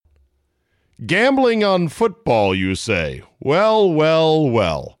Gambling on football, you say? Well, well,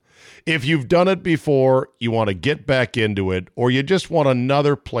 well. If you've done it before, you want to get back into it, or you just want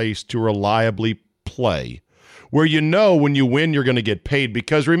another place to reliably play, where you know when you win you're going to get paid,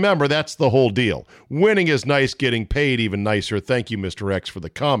 because remember, that's the whole deal. Winning is nice, getting paid even nicer. Thank you, Mr. X, for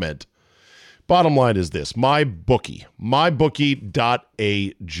the comment. Bottom line is this, MyBookie, mybookie.ag.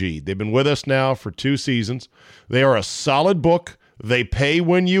 They've been with us now for 2 seasons. They are a solid book. They pay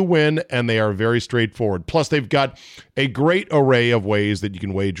when you win, and they are very straightforward. Plus, they've got a great array of ways that you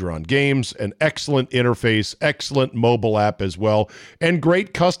can wager on games, an excellent interface, excellent mobile app as well, and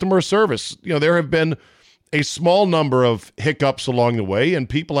great customer service. You know, there have been a small number of hiccups along the way, and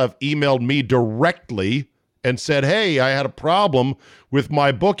people have emailed me directly and said, hey, I had a problem with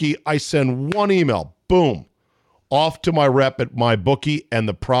MyBookie. I send one email, boom, off to my rep at MyBookie, and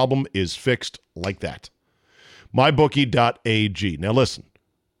the problem is fixed like that. MyBookie.ag. Now listen,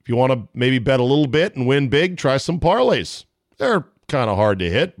 if you want to maybe bet a little bit and win big, try some parlays. They're kind of hard to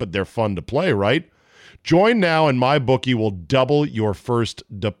hit, but they're fun to play, right? Join now and MyBookie will double your first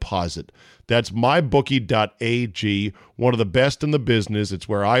deposit. That's mybookie.ag, one of the best in the business. It's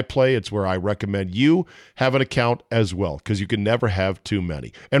where I play. It's where I recommend you have an account as well, because you can never have too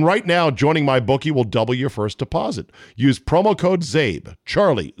many. And right now, joining MyBookie will double your first deposit. Use promo code ZABE,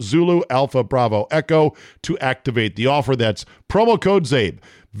 Charlie, Zulu, Alpha, Bravo, Echo, to activate the offer. That's promo code ZABE.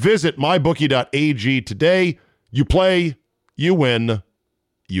 Visit mybookie.ag today. You play, you win,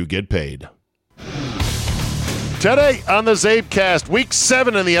 you get paid. Today on the Zabecast, Week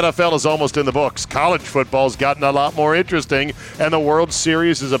 7 in the NFL is almost in the books. College football's gotten a lot more interesting, and the World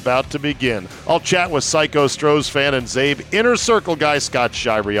Series is about to begin. I'll chat with Psycho Strohs fan and Zabe Inner Circle guy Scott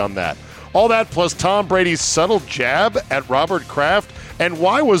Shirey on that. All that plus Tom Brady's subtle jab at Robert Kraft, and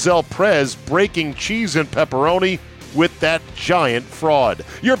why was El Prez breaking cheese and pepperoni with that giant fraud?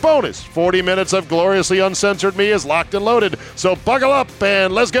 Your bonus 40 minutes of gloriously uncensored me is locked and loaded, so buckle up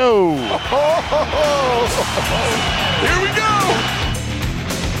and let's go. Here we go.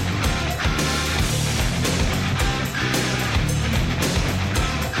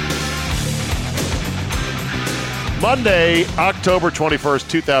 Monday, October 21st,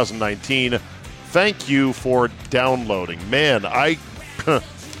 2019. Thank you for downloading. Man,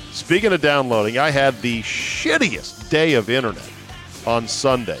 speaking of downloading, I had the shittiest day of internet on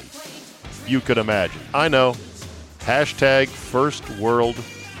Sunday you could imagine. I know. Hashtag first world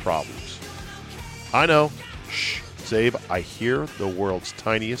problems. I know. Shh, Zabe, I hear the world's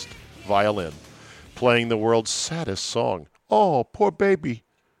tiniest violin playing the world's saddest song. Oh, poor baby.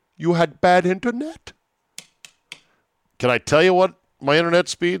 You had bad internet? Can I tell you what my internet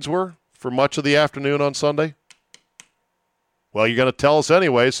speeds were for much of the afternoon on Sunday? Well, you're going to tell us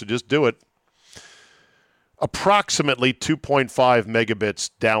anyway, so just do it. Approximately 2.5 megabits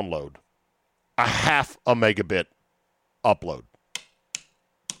download, a half a megabit upload.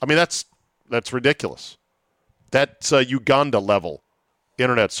 I mean, that's ridiculous. That's Uganda level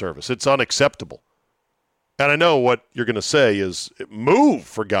internet service. It's unacceptable. And I know what you're going to say is, move,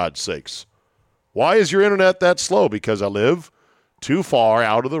 for God's sakes. Why is your internet that slow? Because I live too far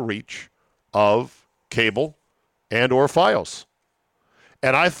out of the reach of cable and or Fios.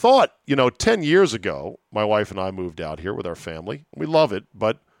 And I thought, 10 years ago, my wife and I moved out here with our family. We love it,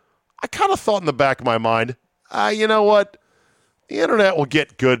 but I kind of thought in the back of my mind, you know what? The internet will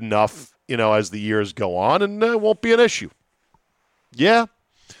get good enough, as the years go on, and it won't be an issue. Yeah,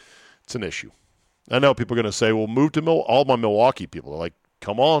 it's an issue. I know people are going to say, well, move to all my Milwaukee people are like,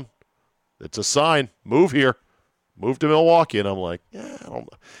 come on. It's a sign. Move here. Move to Milwaukee. And I'm like, yeah, I don't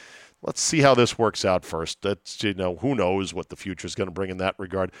know. Let's see how this works out first. That's, who knows what the future is going to bring in that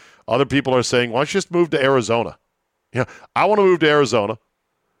regard. Other people are saying, why don't you just move to Arizona? I want to move to Arizona.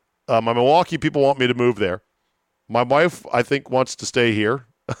 My Milwaukee people want me to move there. My wife, I think, wants to stay here.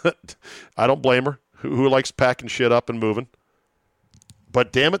 I don't blame her. Who likes packing shit up and moving?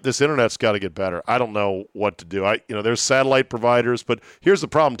 But damn it, this internet's got to get better. I don't know what to do. There's satellite providers, but here's the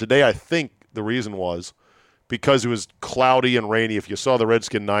problem. Today, I think the reason was because it was cloudy and rainy. If you saw the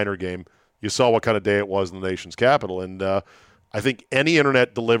Redskin-Niner game, you saw what kind of day it was in the nation's capital. And I think any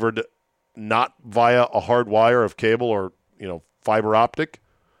internet delivered not via a hard wire of cable or, fiber optic,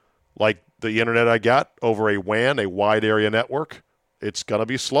 like the internet I got over a WAN, a wide area network, it's going to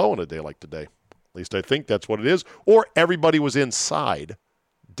be slow on a day like today. At least I think that's what it is. Or everybody was inside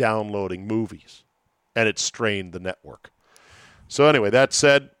downloading movies, and it strained the network. So anyway, that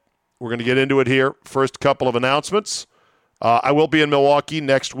said, we're going to get into it here. First couple of announcements. I will be in Milwaukee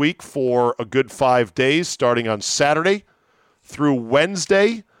next week for a good 5 days, starting on Saturday through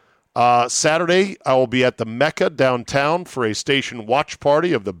Wednesday. Saturday, I will be at the Mecca downtown for a station watch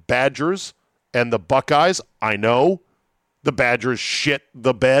party of the Badgers And the Buckeyes, I know, the Badgers shit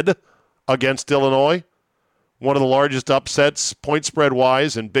the bed against Illinois. One of the largest upsets, point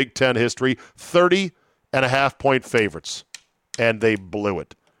spread-wise, in Big Ten history. 30.5-point favorites. And they blew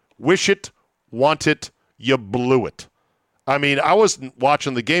it. Wish it, want it, you blew it. I mean, I wasn't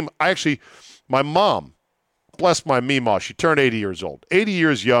watching the game. My mom, bless my Meemaw, she turned 80 years old. 80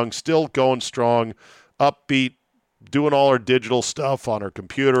 years young, still going strong, upbeat, doing all her digital stuff on her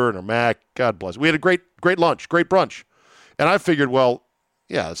computer and her Mac. God bless. We had a great lunch, great brunch. And I figured, well,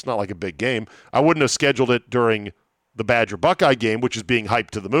 yeah, it's not like a big game. I wouldn't have scheduled it during the Badger-Buckeye game, which is being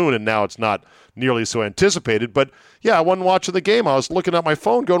hyped to the moon, and now it's not nearly so anticipated. But, yeah, I wasn't watching the game. I was looking at my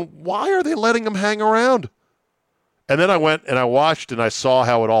phone going, why are they letting them hang around? And then I went and I watched and I saw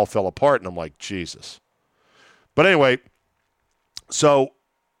how it all fell apart, and I'm like, Jesus. But anyway, so,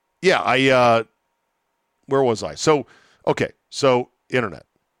 yeah, where was I? So internet.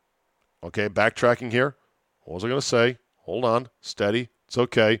 Okay, backtracking here. What was I going to say? Hold on. Steady. It's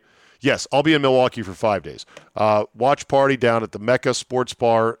okay. Yes, I'll be in Milwaukee for 5 days. Watch party down at the Mecca Sports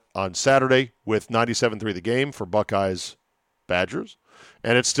Bar on Saturday with 97.3 The Game for Buckeyes Badgers.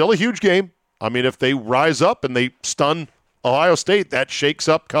 And it's still a huge game. I mean, if they rise up and they stun Ohio State, that shakes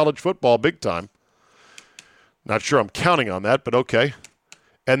up college football big time. Not sure I'm counting on that, but okay.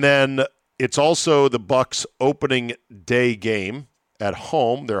 And then it's also the Bucs opening day game at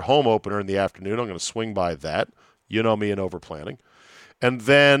home, their home opener in the afternoon. I'm going to swing by that. You know me and overplanning. And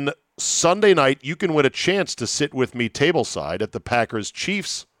then Sunday night, you can win a chance to sit with me tableside at the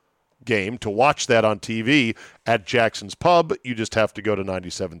Packers-Chiefs game to watch that on TV at Jackson's Pub. You just have to go to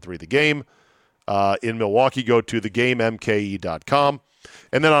 97.3 The Game. In Milwaukee, go to thegamemke.com.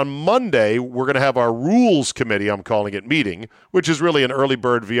 And then on Monday, we're going to have our rules committee, I'm calling it, meeting, which is really an early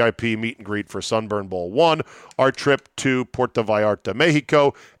bird VIP meet and greet for Sunburn Bowl 1, our trip to Puerto Vallarta,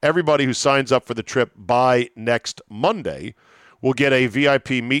 Mexico. Everybody who signs up for the trip by next Monday will get a VIP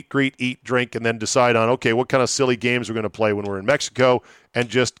meet, greet, eat, drink, and then decide on, okay, what kind of silly games we're going to play when we're in Mexico and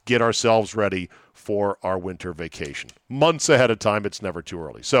just get ourselves ready for our winter vacation. Months ahead of time, it's never too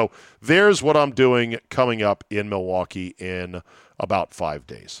early. So there's what I'm doing coming up in Milwaukee in about 5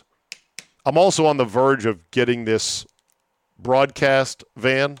 days. I'm also on the verge of getting this broadcast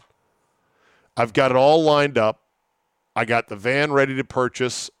van. I've got it all lined up. I got the van ready to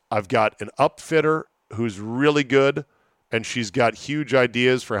purchase. I've got an upfitter who's really good, and she's got huge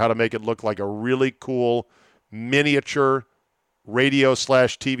ideas for how to make it look like a really cool miniature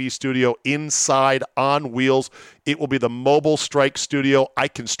radio/TV studio inside on wheels. It will be the mobile strike studio. I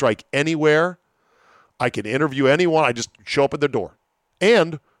can strike anywhere. I can interview anyone. I just show up at their door.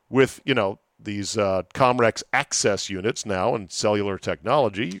 And with, these Comrex access units now and cellular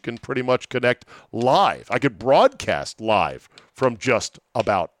technology, you can pretty much connect live. I could broadcast live from just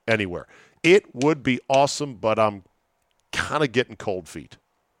about anywhere. It would be awesome, but I'm kind of getting cold feet.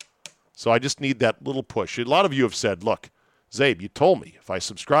 So I just need that little push. A lot of you have said, look, Zabe, you told me if I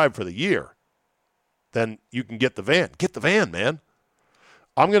subscribe for the year, then you can get the van. Get the van, man.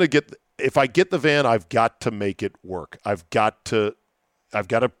 If I get the van, I've got to make it work. I've got to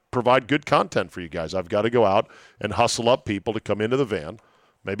provide good content for you guys. I've got to go out and hustle up people to come into the van.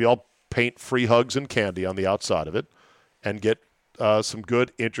 Maybe I'll paint free hugs and candy on the outside of it and get some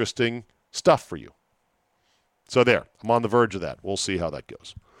good, interesting stuff for you. So there, I'm on the verge of that. We'll see how that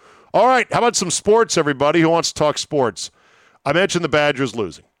goes. All right, how about some sports, everybody? Who wants to talk sports? I mentioned the Badgers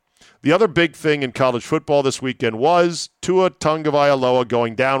losing. The other big thing in college football this weekend was Tua Tagovailoa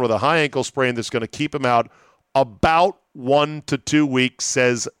going down with a high ankle sprain that's going to keep him out about 1 to 2 weeks,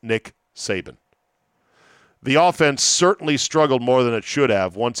 says Nick Saban. The offense certainly struggled more than it should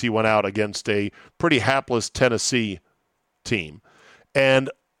have once he went out against a pretty hapless Tennessee team.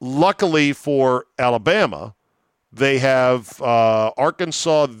 And luckily for Alabama, they have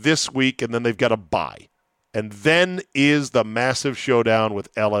Arkansas this week, and then they've got a bye. And then is the massive showdown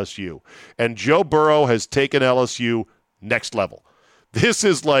with LSU. And Joe Burrow has taken LSU next level. This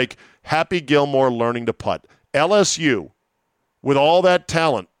is like Happy Gilmore learning to putt. LSU, with all that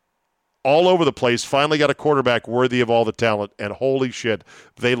talent all over the place, finally got a quarterback worthy of all the talent, and holy shit,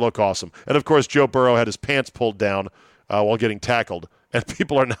 they look awesome. And, of course, Joe Burrow had his pants pulled down while getting tackled, and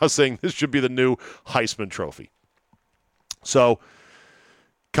people are now saying this should be the new Heisman Trophy. So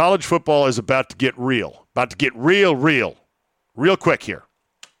college football is about to get real. About to get real quick here.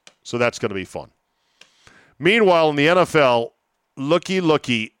 So that's going to be fun. Meanwhile, in the NFL, looky,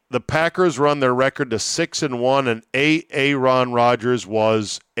 the Packers run their record to 6-1, and Aaron Rodgers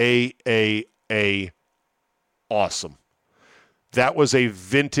was awesome. That was a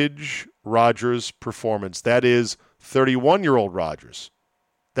vintage Rodgers performance. That is 31-year-old Rodgers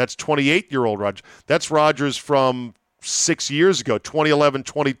That's 28-year-old Rodgers. That's Rodgers from 6 years ago, 2011,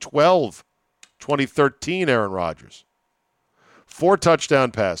 2012, 2013 Aaron Rodgers. 4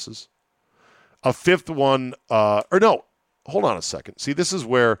 touchdown passes. A fifth one, hold on a second. See, this is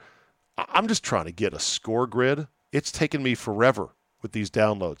where I'm just trying to get a score grid. It's taken me forever with these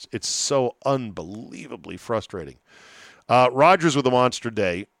downloads. It's so unbelievably frustrating. Rodgers with a monster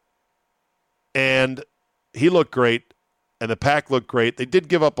day, and he looked great, and the Pack looked great. They did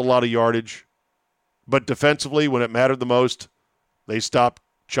give up a lot of yardage, but defensively, when it mattered the most, they stopped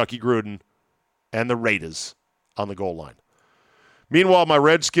Chucky Gruden and the Raiders on the goal line. Meanwhile, my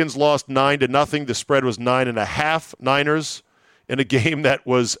Redskins lost 9-0. The spread was 9.5 Niners in a game that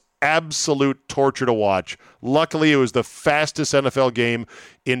was absolute torture to watch. Luckily, it was the fastest NFL game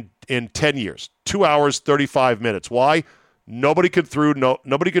in 10 years. 2 hours, 35 minutes. Why? Nobody could throw.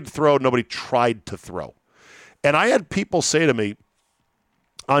 Nobody tried to throw. And I had people say to me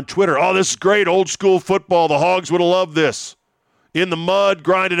on Twitter, oh, this is great, old school football. The Hogs would have loved this. In the mud,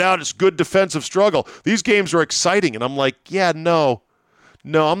 grind it out. It's good defensive struggle. These games are exciting. And I'm like, yeah, no,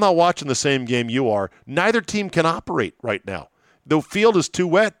 I'm not watching the same game you are. Neither team can operate right now. The field is too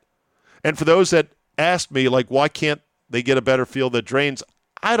wet. And for those that asked me, like, why can't they get a better field that drains?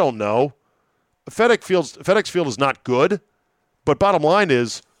 I don't know. FedEx Field is not good. But bottom line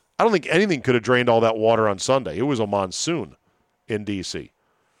is, I don't think anything could have drained all that water on Sunday. It was a monsoon in D.C.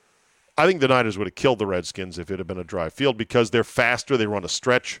 I think the Niners would have killed the Redskins if it had been a dry field because they're faster. They run a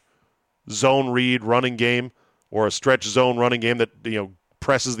stretch zone read running game or a stretch zone running game that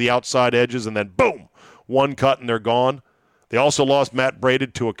presses the outside edges and then boom, one cut and they're gone. They also lost Matt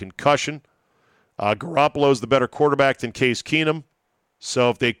Braden to a concussion. Garoppolo's the better quarterback than Case Keenum.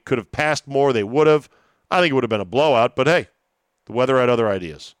 So if they could have passed more, they would have. I think it would have been a blowout, but hey, the weather had other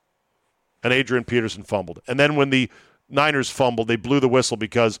ideas. And Adrian Peterson fumbled. And then when the Niners fumbled, they blew the whistle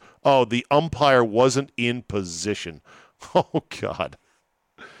because, the umpire wasn't in position. Oh, God.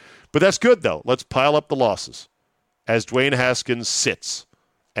 But that's good, though. Let's pile up the losses as Dwayne Haskins sits,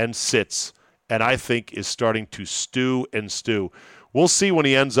 and I think is starting to stew and stew. We'll see when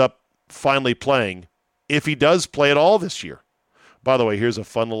he ends up finally playing, if he does play at all this year. By the way, here's a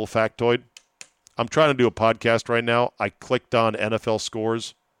fun little factoid. I'm trying to do a podcast right now. I clicked on NFL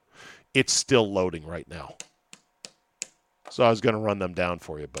scores. It's still loading right now. So I was going to run them down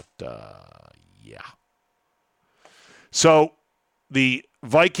for you, but yeah. So the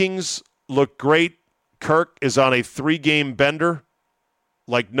Vikings look great. Kirk is on a 3-game bender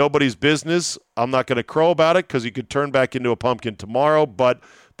like nobody's business. I'm not going to crow about it because he could turn back into a pumpkin tomorrow, but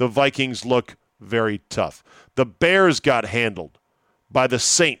the Vikings look very tough. The Bears got handled by the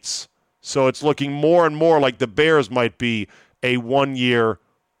Saints, so it's looking more and more like the Bears might be a 1-year,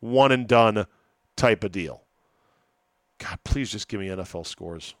 one-and-done type of deal. God, please just give me NFL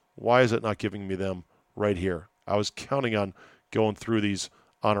scores. Why is it not giving me them right here? I was counting on going through these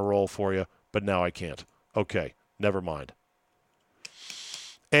on a roll for you, but now I can't. Okay, never mind.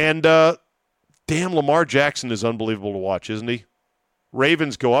 And damn, Lamar Jackson is unbelievable to watch, isn't he?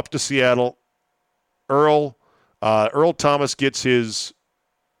 Ravens go up to Seattle. Earl Thomas gets his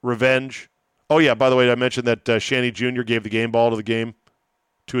revenge. Oh, yeah, by the way, I mentioned that Shanny Jr. gave the game ball to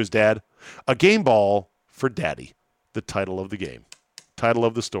his dad. A game ball for daddy. The title of the game. Title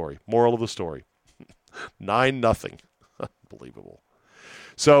of the story. Moral of the story. 9-0. Unbelievable.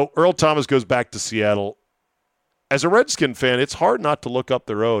 So Earl Thomas goes back to Seattle. As a Redskin fan, it's hard not to look up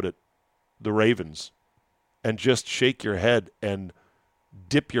the road at the Ravens and just shake your head and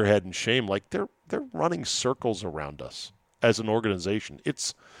dip your head in shame. Like they're running circles around us as an organization.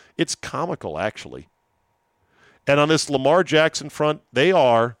 It's comical, actually. And on this Lamar Jackson front,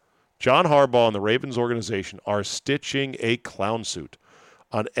 John Harbaugh and the Ravens organization are stitching a clown suit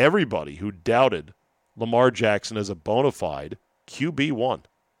on everybody who doubted Lamar Jackson as a bona fide QB1.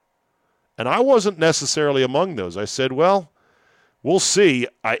 And I wasn't necessarily among those. I said, well, we'll see.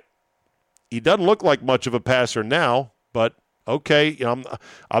 He doesn't look like much of a passer now, but okay.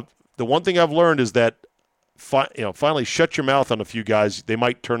 The one thing I've learned is that finally shut your mouth on a few guys. They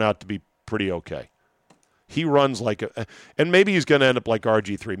might turn out to be pretty okay. He runs and maybe he's going to end up like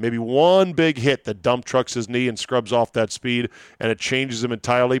RG3. Maybe one big hit that dump trucks his knee and scrubs off that speed, and it changes him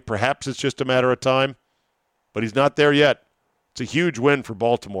entirely. Perhaps it's just a matter of time, but he's not there yet. It's a huge win for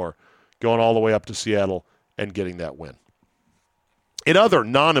Baltimore, going all the way up to Seattle and getting that win. In other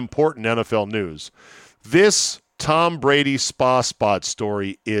non-important NFL news, this Tom Brady spa spot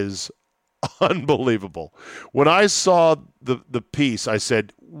story is unbelievable. When I saw the piece, I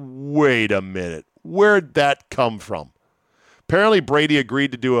said, wait a minute. Where'd that come from? Apparently, Brady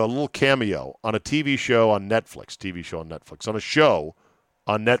agreed to do a little cameo on a TV show on Netflix, on a show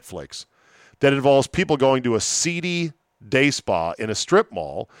on Netflix that involves people going to a seedy day spa in a strip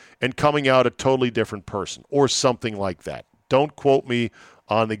mall and coming out a totally different person or something like that. Don't quote me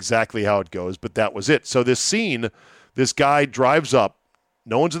on exactly how it goes, but that was it. So this scene, this guy drives up.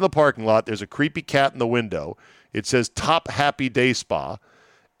 No one's in the parking lot. There's a creepy cat in the window. It says Top Happy Day Spa.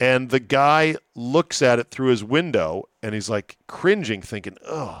 And the guy looks at it through his window, and he's like cringing, thinking,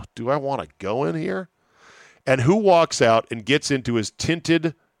 oh, do I want to go in here? And who walks out and gets into his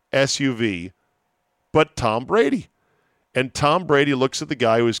tinted SUV but Tom Brady? And Tom Brady looks at the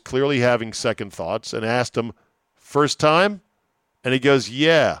guy who is clearly having second thoughts and asked him, first time? And he goes,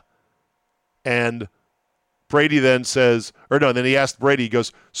 yeah. And Brady then says, then he asked Brady, he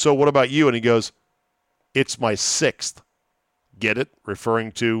goes, so what about you? And he goes, it's my sixth. Get it?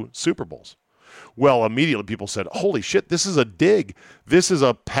 Referring to Super Bowls. Well, immediately people said, holy shit, this is a dig. This is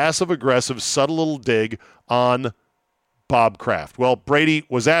a passive-aggressive, subtle little dig on Bob Kraft. Well, Brady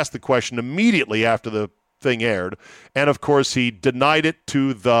was asked the question immediately after the thing aired, and of course he denied it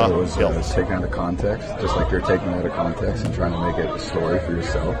to the hills. Taken out of context, just like you're taking it out of context and trying to make it a story for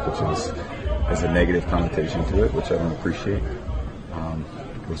yourself, which has a negative connotation to it, which I don't appreciate.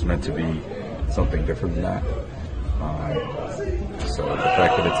 It was meant to be something different than that. So the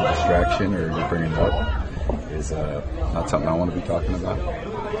fact that it's a distraction or you're bringing it up is not something I want to be talking about.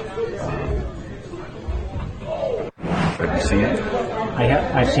 Have you seen it?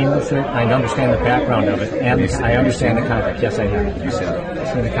 I've seen it. I understand the background of it, and I understand the context. Yes, I have. You said it. I've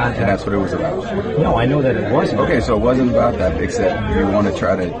seen the context. And that's what it was about. No, I know that it wasn't. Okay, so it wasn't about that, except you want to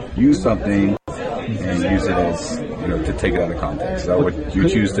try to use something and use it as, to take it out of context. Is that what you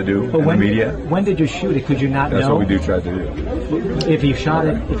choose to do in the media? When did you shoot it? Could you not know? That's what we do try to do. If you shot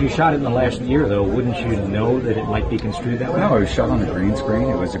it in the last year, though, wouldn't you know that it might be construed that way? No, it was shot on a green screen.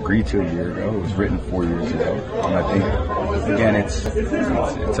 It was agreed to a year ago. It was written 4 years ago. And I think, again, it's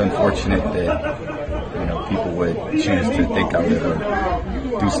unfortunate that people would choose to think I would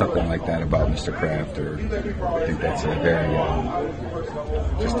ever do something like that about Mr. Kraft, or I think that's a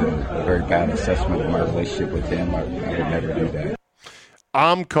very bad assessment of my relationship with him. I would never do that.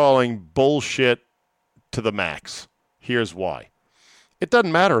 I'm calling bullshit to the max. Here's why. It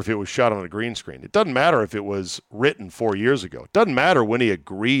doesn't matter if it was shot on a green screen. It doesn't matter if it was written 4 years ago. It doesn't matter when he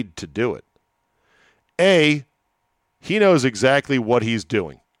agreed to do it. A, he knows exactly what he's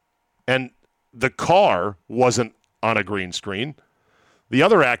doing. And the car wasn't on a green screen. The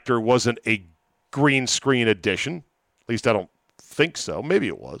other actor wasn't a green screen addition. At least I don't think so. Maybe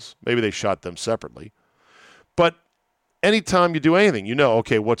it was. Maybe they shot them separately. But anytime you do anything,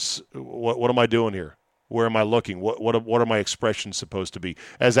 okay, what am I doing here? Where am I looking? What are my expressions supposed to be?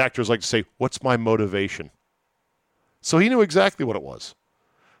 As actors like to say, what's my motivation? So he knew exactly what it was.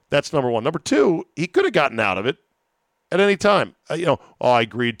 That's number one. Number two, he could have gotten out of it at any time. I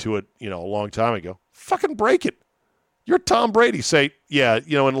agreed to it, a long time ago. Fucking break it. You're Tom Brady. Say, yeah,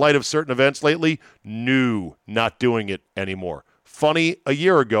 in light of certain events lately, no, not doing it anymore. Funny a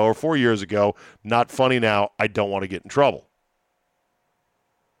year ago or 4 years ago, not funny now. I don't want to get in trouble.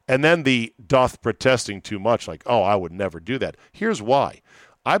 And then the doth protesting too much, like, oh, I would never do that. Here's why.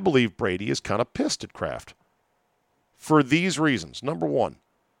 I believe Brady is kind of pissed at Kraft for these reasons. Number one,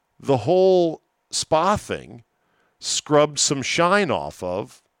 the whole spa thing scrubbed some shine off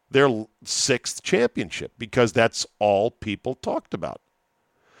of their sixth championship because that's all people talked about.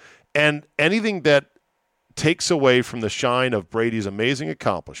 And anything that takes away from the shine of Brady's amazing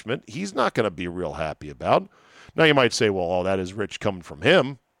accomplishment, he's not going to be real happy about. Now you might say, well, that is rich coming from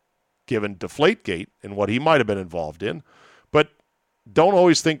him, given Deflategate and what he might have been involved in. But don't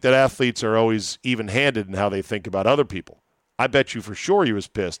always think that athletes are always even-handed in how they think about other people. I bet you for sure he was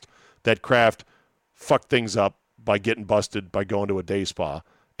pissed that Kraft fucked things up by getting busted by going to a day spa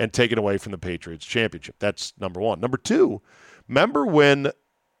and taken away from the Patriots championship. That's number one. Number two, remember when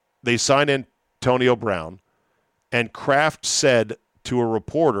they signed Antonio Brown and Kraft said to a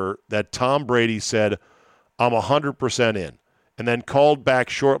reporter that Tom Brady said, I'm 100% in, and then called back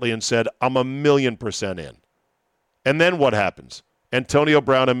shortly and said, I'm 1,000,000% in. And then what happens? Antonio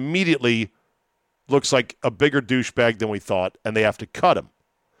Brown immediately looks like a bigger douchebag than we thought, and they have to cut him.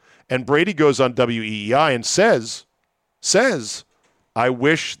 And Brady goes on WEEI and says, I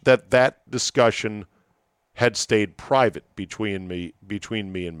wish that discussion had stayed private between me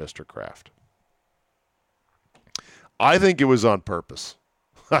and Mr. Kraft. I think it was on purpose.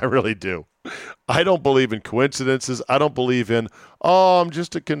 I really do. I don't believe in coincidences. I don't believe in, I'm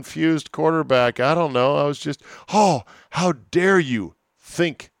just a confused quarterback. I don't know. I was just, how dare you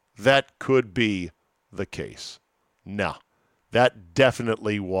think that could be the case? No, that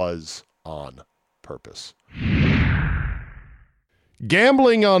definitely was on purpose.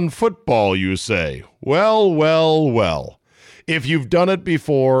 Gambling on football, you say? Well, well, well. If you've done it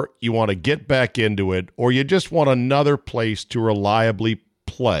before, you want to get back into it, or you just want another place to reliably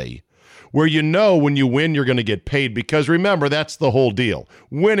play, where you know when you win you're going to get paid, because remember, that's the whole deal.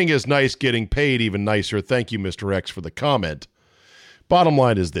 Winning is nice, getting paid even nicer. Thank you, Mr. X, for the comment. Bottom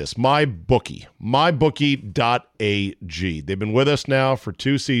line is this, MyBookie, mybookie.ag. They've been with us now for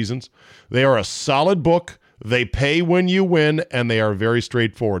 2 seasons. They are a solid book. They pay when you win, and they are very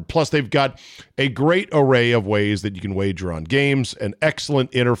straightforward. Plus, they've got a great array of ways that you can wager on games, an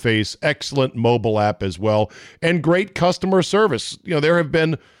excellent interface, excellent mobile app as well, and great customer service. You know, there have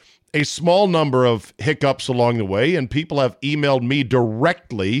been a small number of hiccups along the way, and people have emailed me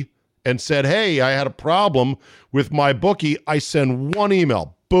directly and said, hey, I had a problem with MyBookie. I send one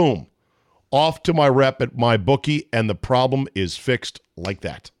email, boom, off to my rep at MyBookie, and the problem is fixed like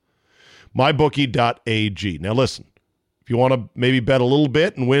that. MyBookie.ag. Now listen, if you want to maybe bet a little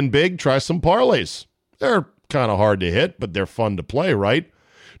bit and win big, try some parlays. They're kind of hard to hit, but they're fun to play, right?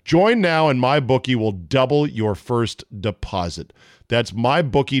 Join now and MyBookie will double your first deposit. That's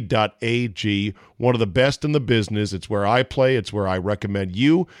MyBookie.ag, one of the best in the business. It's where I play. It's where I recommend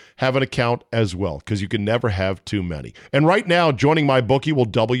you have an account as well, because you can never have too many. And right now, joining MyBookie will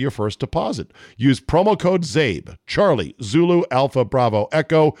double your first deposit. Use promo code ZABE, Charlie, Zulu, Alpha, Bravo,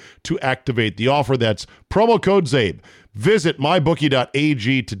 Echo, to activate the offer. That's promo code ZABE. Visit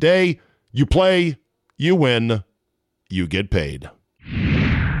MyBookie.ag today. You play, you win, you get paid.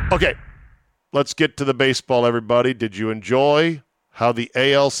 Okay, let's get to the baseball, everybody. Did you enjoy how the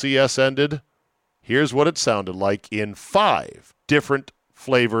ALCS ended? Here's what it sounded like in 5 different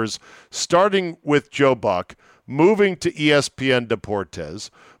flavors, starting with Joe Buck, moving to ESPN Deportes,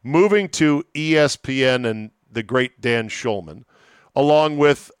 moving to ESPN and the great Dan Shulman, along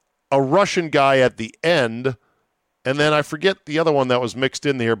with a Russian guy at the end, and then I forget the other one that was mixed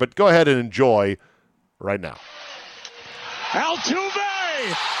in there, but go ahead and enjoy right now. Altuve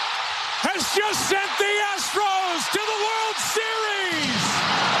has just sent the Astros to the World Series.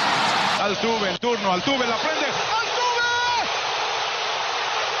 Altuve en turno, Altuve la prende. ¡Altuve!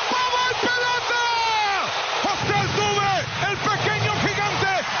 ¡Vamos el pelota! José Altuve, el pequeño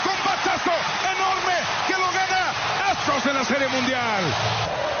gigante con batazo enorme que lo gana Astros en la Serie Mundial.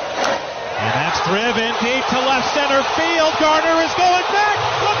 And that's driven deep to left center field. Garner is going back,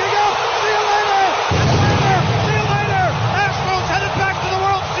 looking up. See you later. See you later. Astros headed back to the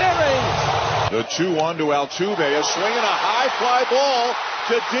World Series. The 2-1 to Altuve is swinging a high fly ball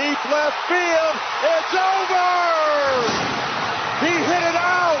to deep left field. It's over. He hit it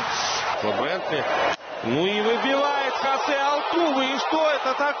out. Ну и выбивает Хосе Алтуве. И что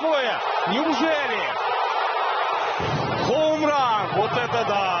это такое? Неужели? Хоум-ран. Вот это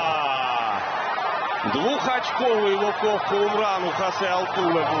да. 2-очковый walk-off хоум-ран у Хосе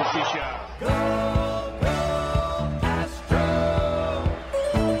Алтуве был сейчас.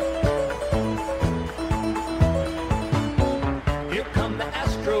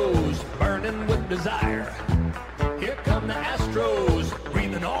 Desire. Here come the Astros,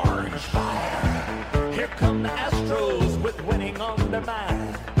 breathing orange fire. Here come the Astros with winning on their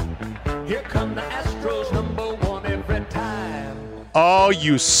mind. Here come the Astros, #1 every time. Oh,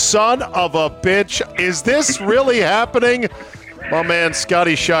 you son of a bitch. Is this really happening? My man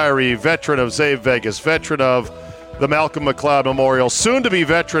Scotty Shirey, veteran of Zabe Vegas, veteran of the Malcolm McLeod Memorial, soon to be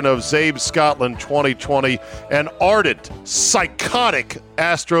veteran of Zabe Scotland 2020, an ardent, psychotic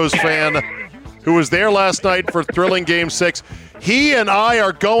Astros fan who was there last night for thrilling Game 6. He and I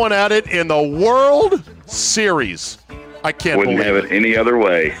are going at it in the World Series. I can't Wouldn't believe have it any other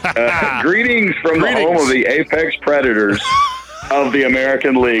way. Greetings from the home of the Apex Predators of the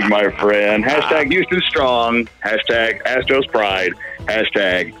American League, my friend. Hashtag Houston Strong. Hashtag Astros Pride.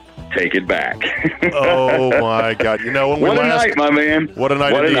 Hashtag Take It Back. Oh, my God. You know, when what a night, my man. What a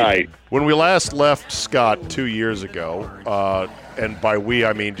night. What a night. When we last left Scott 2 years ago, and by we,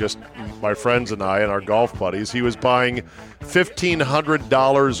 I mean just my friends and I and our golf buddies, he was buying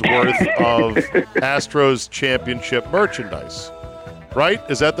 $1,500 worth of Astros championship merchandise. Right?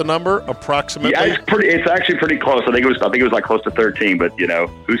 Is that the number, approximately? Yeah, it's actually pretty close. I think it was like close to 13, but, you know,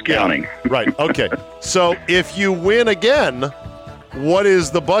 who's counting? Yeah, right. Okay. So if you win again, what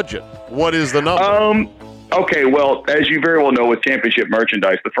is the budget? What is the number? Okay, well, as you very well know with championship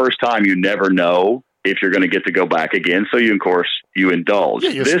merchandise, the first time you never know if you're going to get to go back again. So you, of course, you indulge.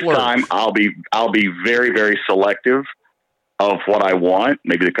 Yeah, this time I'll be very, very selective of what I want.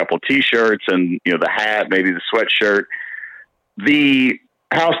 Maybe a couple of T-shirts and, you know, the hat, maybe the sweatshirt. The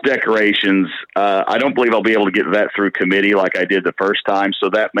house decorations, I don't believe I'll be able to get that through committee like I did the first time, so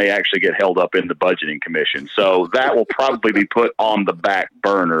that may actually get held up in the budgeting commission. So that will probably be put on the back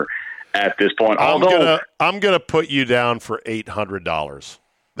burner at this point. I'm gonna put you down for $800.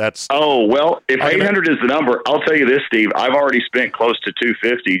 That's if 800 is the number, I'll tell you this, Steve. I've already spent close to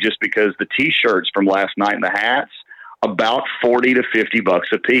 $250 just because the T-shirts from last night and the hats, about $40 to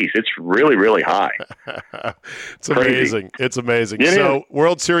 $50 a piece. It's really, really high. It's amazing. It's amazing. So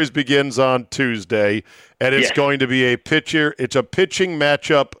World Series begins on Tuesday, and it's going to be a pitching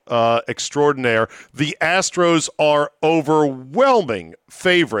matchup extraordinaire. The Astros are overwhelming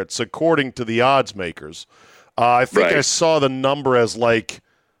favorites according to the odds makers. I think I saw the number as 3-1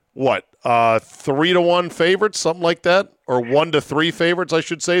 favorites, something like that, or 1-3 favorites, I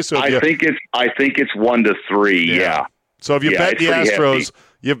should say. So I think it's 1-3. Yeah. So if you bet the Astros,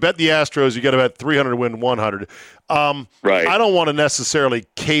 you got to bet 300 to win 100. Right. I don't want to necessarily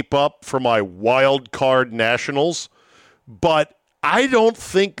cape up for my wild card Nationals, but I don't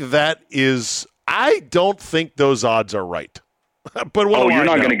think those odds are right. But you're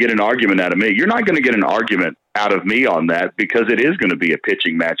not going to get an argument out of me. You're not going to get an argument out of me on that because it is going to be a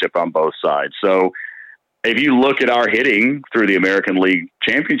pitching matchup on both sides. So if you look at our hitting through the American League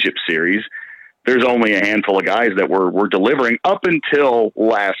Championship Series, there's only a handful of guys that were delivering up until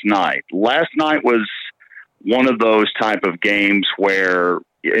last night. Last night was one of those type of games where,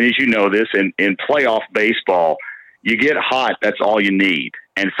 and as you know this, in playoff baseball, you get hot, that's all you need.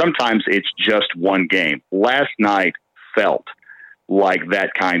 And sometimes it's just one game. Last night felt like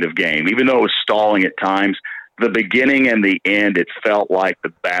that kind of game. Even though it was stalling at times, the beginning and the end, it felt like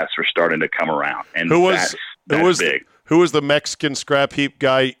the bats were starting to come around. And that's big. Who was the Mexican scrap heap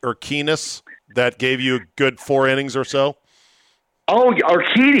guy, Urquinas, that gave you a good 4 innings or so? Oh,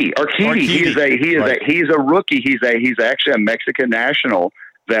 Urquidy. He's a rookie. He's actually a Mexican national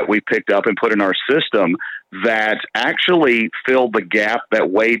that we picked up and put in our system that actually filled the gap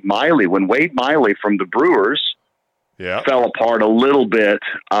that Wade Miley, when Wade Miley from the Brewers fell apart a little bit.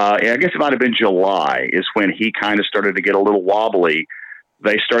 I guess it might have been July is when he kind of started to get a little wobbly.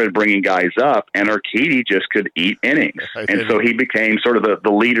 They started bringing guys up, and Urquidy just could eat innings. And so he became sort of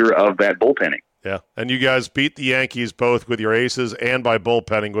the leader of that bullpenning. Yeah, and you guys beat the Yankees both with your aces and by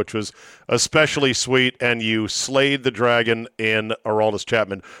bullpenning, which was especially sweet, and you slayed the Dragon in Aroldis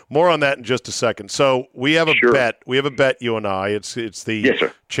Chapman. More on that in just a second. So we have a bet. We have a bet, you and I. It's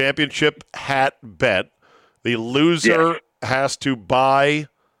the championship hat bet. The loser has to buy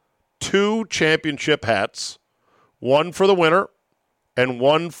 2 championship hats, one for the winner and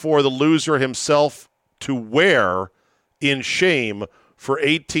one for the loser himself to wear in shame for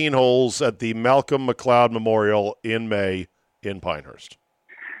 18 holes at the Malcolm McLeod Memorial in May in Pinehurst.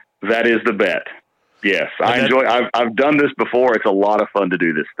 That is the bet. Yes, I've done this before. It's a lot of fun to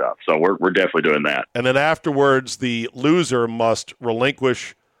do this stuff. So we're definitely doing that. And then afterwards, the loser must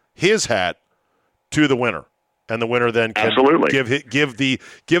relinquish his hat to the winner. And the winner then can give the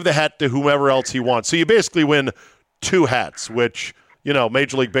hat to whomever else he wants. So you basically win 2 hats, which,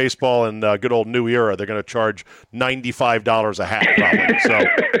 Major League Baseball and good old New Era, they're going to charge $95 a hat probably. So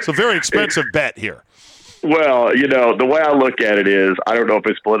it's a very expensive bet here. Well, the way I look at it is, I don't know if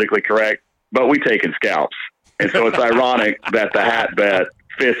it's politically correct, but we taking scalps. And so it's ironic that the hat bet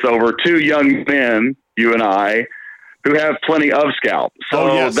fits over 2 young men, you and I, who have plenty of scalp.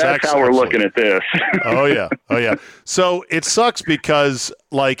 So that's how we're looking at this. Oh, yeah. So it sucks because,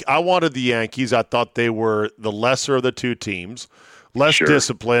 I wanted the Yankees. I thought they were the lesser of the 2 teams, less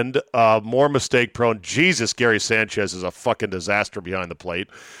disciplined, more mistake-prone. Jesus, Gary Sanchez is a fucking disaster behind the plate.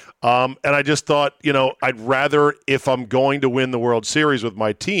 And I just thought, I'd rather, if I'm going to win the World Series with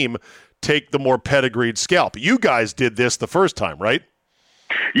my team, take the more pedigreed scalp. You guys did this the first time, right?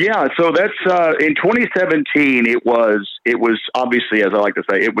 Yeah, so that's in 2017. It was obviously, as I like to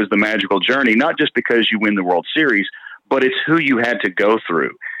say, it was the magical journey. Not just because you win the World Series, but it's who you had to go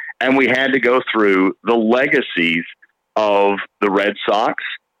through, and we had to go through the legacies of the Red Sox,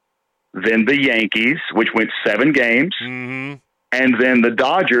 then the Yankees, which went 7 games, and then the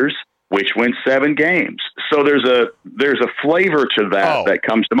Dodgers, which went 7 games. So there's a flavor to that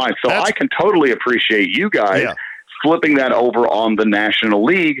comes to mind. So I can totally appreciate you guys. Yeah. Flipping that over on the National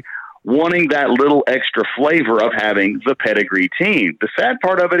League, wanting that little extra flavor of having the pedigree team. The sad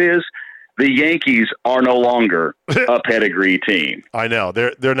part of it is the Yankees are no longer a pedigree team. I know.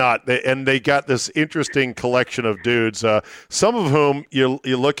 They're not. They got this interesting collection of dudes, some of whom you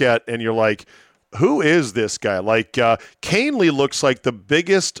look at and you're like, who is this guy? Canely looks like the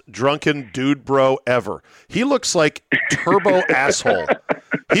biggest drunken dude bro ever. He looks like turbo asshole.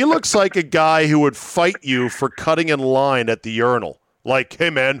 He looks like a guy who would fight you for cutting in line at the urinal. Like, hey,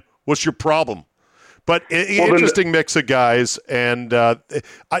 man, what's your problem? But interesting mix of guys. And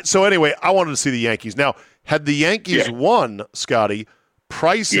so anyway, I wanted to see the Yankees. Now, had the Yankees won, Scotty,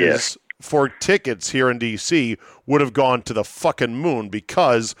 prices for tickets here in D.C. would have gone to the fucking moon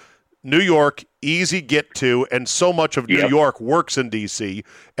because New York, easy get to, and so much of New York works in D.C.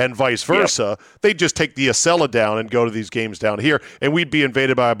 and vice versa. They just take the Acela down and go to these games down here, and we'd be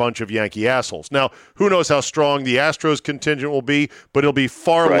invaded by a bunch of Yankee assholes. Now, who knows how strong the Astros contingent will be, but it'll be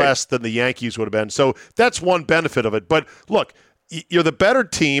far less than the Yankees would have been. So that's one benefit of it. But look, you're the better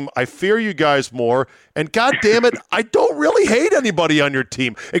team. I fear you guys more. And God damn it, I don't really hate anybody on your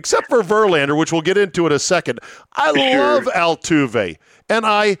team except for Verlander, which we'll get into in a second. I love Altuve. And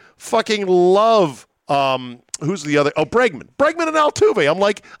I fucking love who's the other? Oh, Bregman. Bregman and Altuve. I'm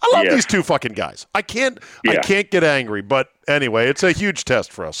like, I love these two fucking guys. I can't get angry. But anyway, it's a huge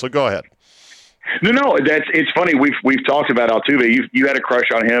test for us. So go ahead. No, it's funny. We've talked about Altuve. You had a crush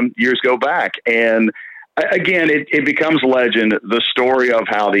on him years ago back, and again, it becomes legend. The story of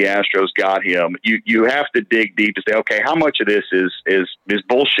how the Astros got him. You have to dig deep to say, okay, how much of this is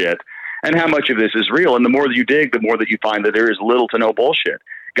bullshit, and how much of this is real? And the more that you dig, the more that you find that there is little to no bullshit.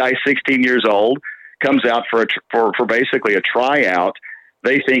 Guy's 16 years old, comes out for basically a tryout.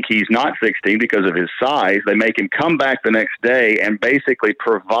 They think he's not 16 because of his size. They make him come back the next day and basically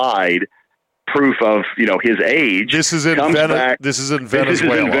provide proof of his age. This is in Venezuela. This is in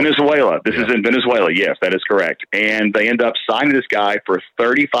Venezuela. Yes, that is correct. And they end up signing this guy for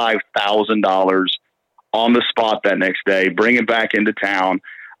 $35,000 on the spot that next day. Bring him back into town.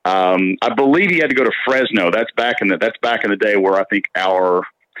 I believe he had to go to Fresno. That's back in the day where I think our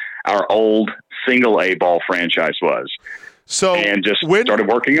old single A ball franchise was. So and just started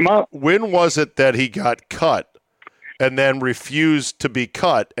working him up. When was it that he got cut? And then refused to be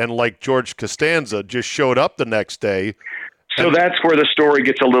cut, and like George Costanza, just showed up the next day. So that's where the story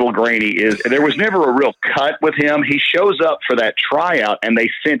gets a little grainy. Is there was never a real cut with him. He shows up for that tryout, and they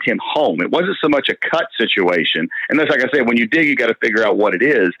sent him home. It wasn't so much a cut situation. And that's like I said, when you dig, you got to figure out what it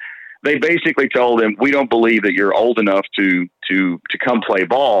is. They basically told him, we don't believe that you're old enough to come play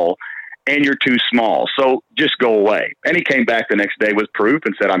ball, and you're too small. So just go away. And he came back the next day with proof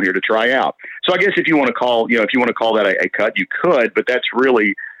and said, I'm here to try out. So I guess if you want to call that a cut, you could, but that's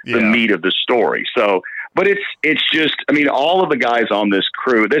really the meat of the story. So, but it's just, I mean, all of the guys on this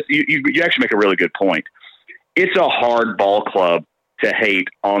crew, you actually make a really good point. It's a hard ball club to hate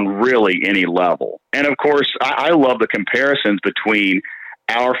on really any level. And of course, I love the comparisons between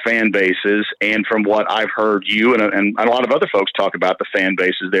our fan bases, and from what I've heard you and a lot of other folks talk about the fan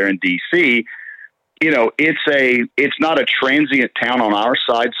bases there in DC, it's not a transient town on our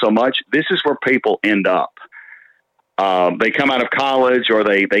side so much. This is where people end up. They come out of college, or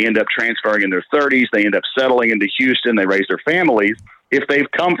they end up transferring in their 30s. They end up settling into Houston. They raise their families. If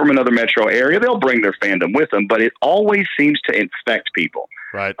they've come from another metro area, they'll bring their fandom with them, but it always seems to infect people.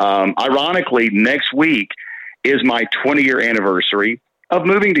 Right. Ironically, next week is my 20-year anniversary of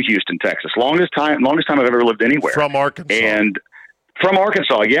moving to Houston, Texas. Longest time I've ever lived anywhere. From Arkansas. And from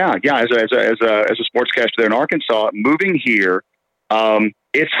Arkansas, yeah. As a sportscaster there in Arkansas, moving here,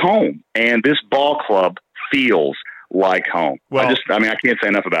 it's home, and this ball club feels like home. Well, I can't say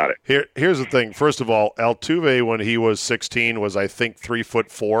enough about it. Here's the thing. First of all, Altuve, when he was 16, was I think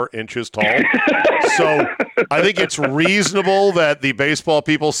 3'4" tall. So I think it's reasonable that the baseball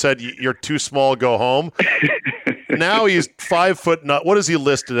people said you're too small, go home. Now he's 5 foot. What is he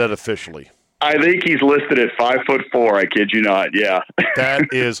listed at officially? I think he's listed at 5'4". I kid you not. Yeah. That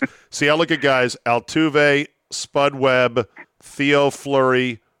is. See, I look at guys: Altuve, Spud Webb, Theo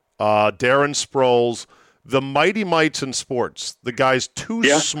Fleury, Darren Sproles, the mighty mites in sports. The guys too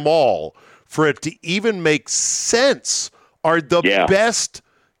small for it to even make sense are the best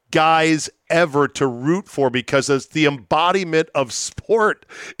guys ever to root for, because it's the embodiment of sport.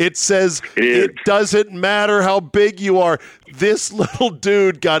 It says it doesn't matter how big you are. This little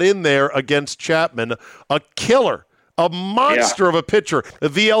dude got in there against Chapman, a killer, a monster of a pitcher,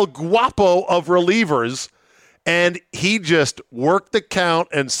 the El Guapo of relievers, and he just worked the count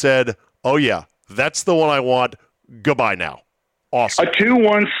and said, oh yeah, that's the one I want. Goodbye now. Awesome. A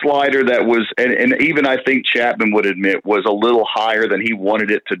 2-1 slider that was, and even I think Chapman would admit, was a little higher than he wanted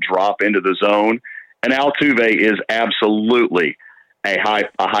it to drop into the zone. And Altuve is absolutely a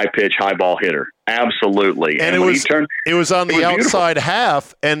high pitch, high ball hitter. Absolutely. And it was on the outside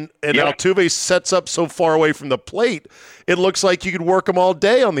half, and Altuve sets up so far away from the plate, it looks like you could work him all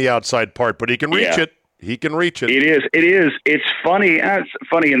day on the outside part, but he can reach it. He can reach it. It is. It's funny. It's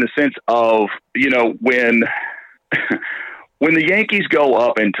funny in the sense of, when the Yankees go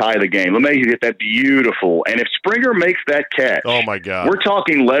up and tie the game, let me get that beautiful. And if Springer makes that catch, oh my God, we're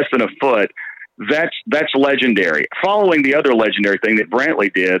talking less than a foot. That's legendary. Following the other legendary thing that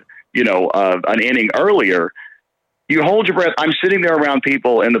Brantley did, an inning earlier. You hold your breath. I'm sitting there around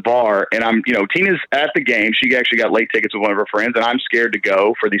people in the bar, and Tina's at the game. She actually got late tickets with one of her friends, and I'm scared to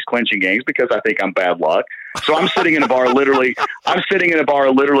go for these clinching games because I think I'm bad luck. So I'm sitting in a bar literally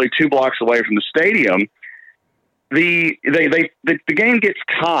 2 blocks away from the stadium. The game gets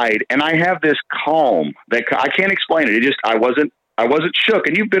tied, and I have this calm that I can't explain it. I wasn't shook,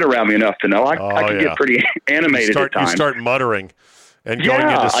 and you've been around me enough to know I can get pretty animated at times. You start muttering. And going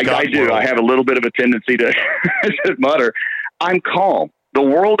into Scott I do. world. I have a little bit of a tendency to mutter. I'm calm. The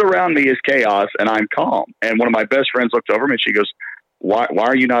world around me is chaos, and I'm calm. And one of my best friends looked over me, and she goes, why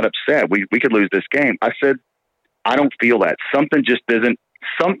are you not upset? We could lose this game. I said, I don't feel that.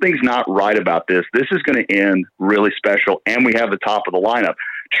 Something's not right about this. This is going to end really special, and we have the top of the lineup.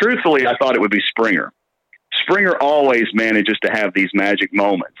 Truthfully, I thought it would be Springer. Springer always manages to have these magic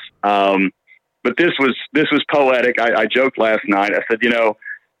moments. But this was poetic. I joked last night. I said,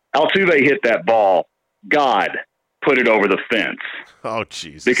 Altuve hit that ball. God put it over the fence. Oh,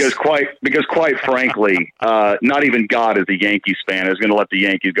 Jesus. Because quite frankly, not even God as a Yankees fan is going to let the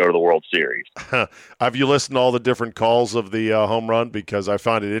Yankees go to the World Series. Have you listened to all the different calls of the home run? Because I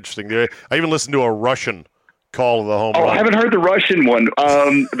find it interesting. I even listened to a Russian call of the home run. I haven't heard the Russian one.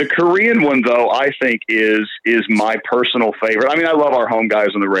 The Korean one, though, I think is my personal favorite. I mean, I love our home guys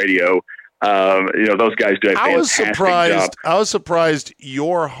on the radio. Those guys do a fantastic job. I was surprised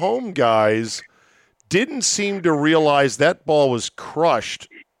your home guys didn't seem to realize that ball was crushed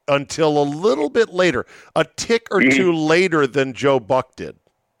until a little bit later, a tick or two later than Joe Buck did.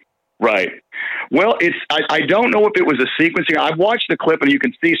 Right. Well, I don't know if it was a sequencing. I've watched the clip, and you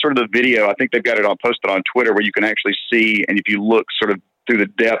can see sort of the video. I think they've got it posted on Twitter where you can actually see, and if you look sort of through the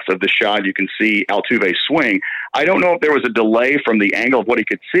depths of the shot, you can see Altuve swing. I don't know if there was a delay from the angle of what he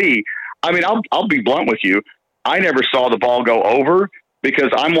could see. I mean, I'll be blunt with you. I never saw the ball go over because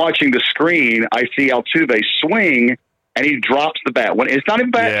I'm watching the screen. I see Altuve swing, and he drops the bat. It's not a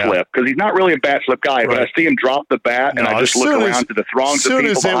bat flip because he's not really a bat flip guy, but I see him drop the bat, and I just look around to the throngs of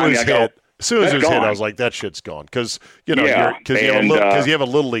people behind me. I go, as soon as it was hit, I was like, that shit's gone. Because, you have a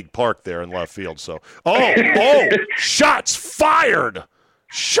Little League park there in left field. So, shots fired.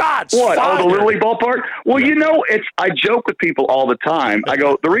 Shots what? fired. Oh, the Little League ballpark? Well, I joke with people all the time. I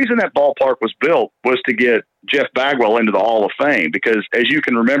go, the reason that ballpark was built was to get Jeff Bagwell into the Hall of Fame because, as you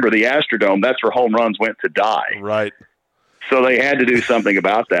can remember, the Astrodome, that's where home runs went to die. Right. So they had to do something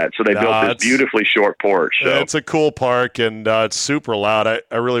about that. So they built this beautifully short porch. So. It's a cool park, and it's super loud.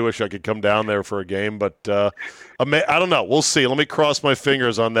 I really wish I could come down there for a game, but I don't know. We'll see. Let me cross my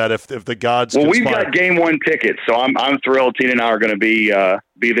fingers on that if the gods conspire. We've got Game 1 tickets, so I'm thrilled. Tina and I are going to be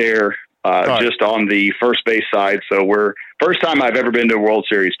there just on the first base side. So first time I've ever been to a World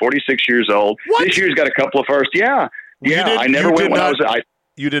Series, 46 years old. What? This year's got a couple of firsts. Yeah. I never went when I was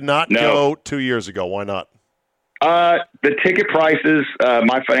 – You did not go 2 years ago. Why not? The ticket prices,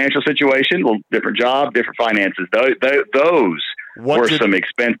 my financial situation, well, different job, different finances. Those were some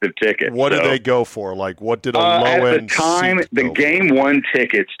expensive tickets. What did they go for? Like, what did a low end? At the time, the Game 1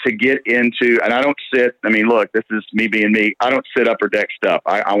 tickets to get into, and I don't sit. I mean, look, this is me being me. I don't sit upper deck stuff.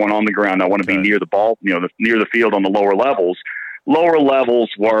 I want on the ground. I want to be near the ball, near the field on the lower levels. Lower levels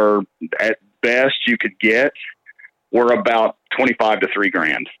were at best you could get were about $25,000 to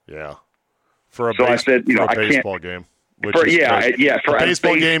 $3,000. Yeah. For a baseball game. For a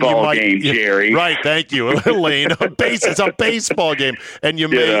baseball game, Jerry. Right, thank you, Lane. It's a baseball game, and you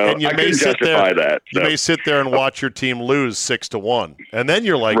may sit there. You may sit there and watch your team lose 6-1, and then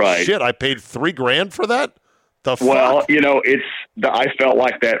you're like, "Shit, I paid $3,000 for that." Well, I felt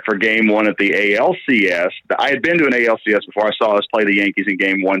like that for Game 1 at the ALCS. I had been to an ALCS before. I saw us play the Yankees in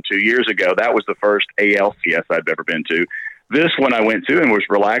Game 1 2 years ago. That was the first ALCS I'd ever been to. This one I went to and was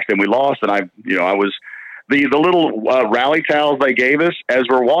relaxed, and we lost. And I was the little rally towels they gave us as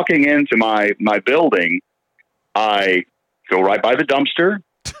we're walking into my building. I go right by the dumpster,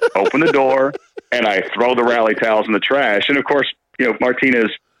 open the door, and I throw the rally towels in the trash. And of course, Martina's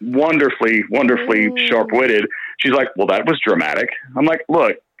wonderfully sharp-witted. She's like, "Well, that was dramatic." I'm like,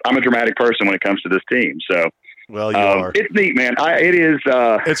 "Look, I'm a dramatic person when it comes to this team." So. Well, you are. It's neat, man. It is.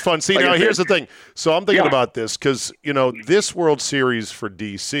 It's fun. See, now here's the thing. So I'm thinking about this because, this World Series for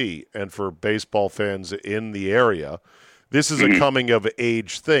D.C. and for baseball fans in the area, this is a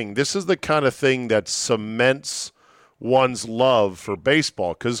coming-of-age thing. This is the kind of thing that cements one's love for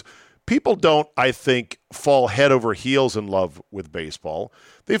baseball because people don't, I think, fall head over heels in love with baseball.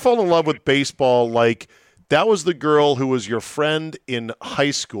 They fall in love with baseball like that was the girl who was your friend in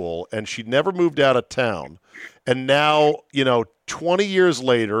high school, and she never moved out of town. And now, 20 years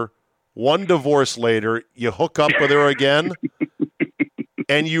later, one divorce later, you hook up with her again,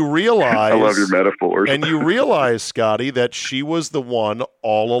 and you realize... I love your metaphors. And you realize, Scotty, that she was the one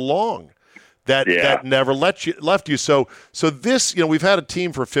all along. That never left you. So this, we've had a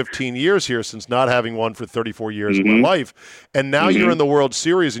team for 15 years here since not having one for 34 years of my life. And now you're in the World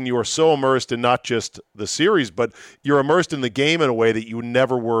Series and you are so immersed in not just the series, but you're immersed in the game in a way that you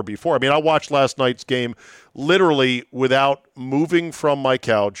never were before. I mean, I watched last night's game literally without moving from my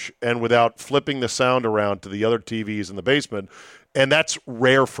couch and without flipping the sound around to the other TVs in the basement. And that's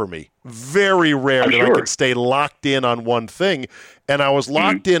rare for me. Very rare that I can stay locked in on one thing. And I was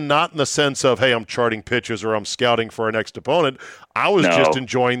locked in not in the sense of, hey, I'm charting pitches or I'm scouting for our next opponent. I was just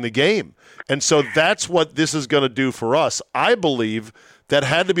enjoying the game. And so that's what this is going to do for us. I believe that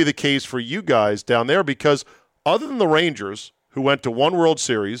had to be the case for you guys down there because other than the Rangers, who went to one World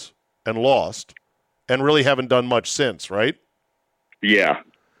Series and lost and really haven't done much since, right? Yeah.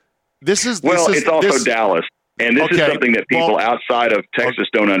 It's also Dallas. And this is something that people outside of Texas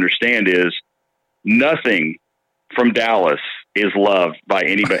don't understand is nothing from Dallas is loved by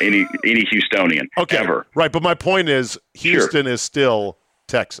any Houstonian ever. Right, but my point is Houston is still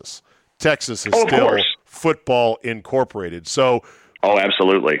Texas. Texas is still football incorporated. So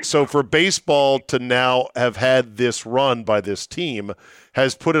absolutely. So for baseball to now have had this run by this team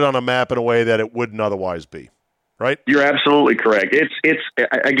has put it on a map in a way that it wouldn't otherwise be. Right? You're absolutely correct. It's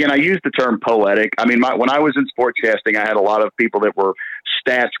again, I use the term poetic. I mean, when I was in sportscasting, I had a lot of people that were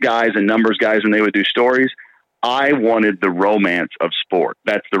stats guys and numbers guys, and they would do stories. I wanted the romance of sport.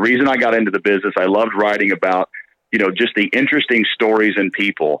 That's the reason I got into the business. I loved writing about, just the interesting stories and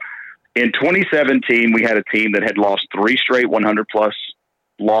people. In 2017, we had a team that had lost 3 straight 100-plus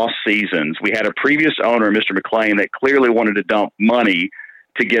loss seasons. We had a previous owner, Mr. McLean, that clearly wanted to dump money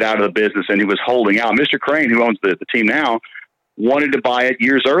to get out of the business, and he was holding out. Mr. Crane, who owns the team now, wanted to buy it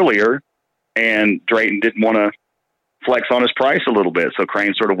years earlier, and Drayton didn't want to flex on his price a little bit, so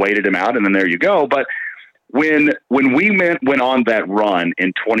Crane sort of waited him out, and then there you go. But when we went on that run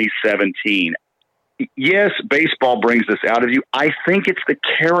in 2017, yes, baseball brings this out of you. I think it's the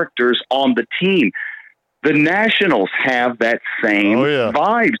characters on the team. The Nationals have that same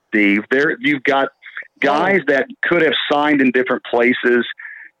vibe, Steve. You've got guys that could have signed in different places.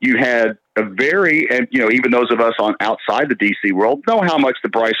 You had even those of us on outside the DC world know how much the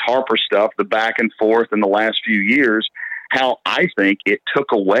Bryce Harper stuff, the back and forth in the last few years, how I think it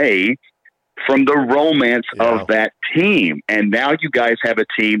took away from the romance of that team. And now you guys have a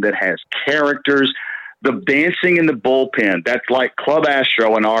team that has characters, the dancing in the bullpen. That's like Club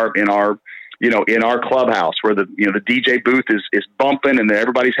Astro in our clubhouse where the DJ booth is bumping and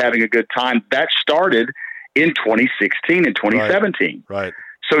everybody's having a good time. That started in 2016 and 2017. Right.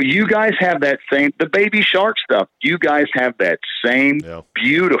 So you guys have that same, the Baby Shark stuff. You guys have that same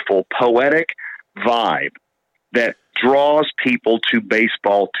beautiful, poetic vibe that draws people to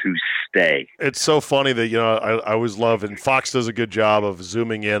baseball to stay. It's so funny that, I always love, and Fox does a good job of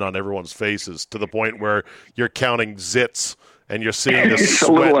zooming in on everyone's faces to the point where you're counting zits and you're seeing this It's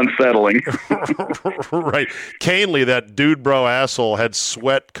a little unsettling. Right. Canely, that dude bro asshole, had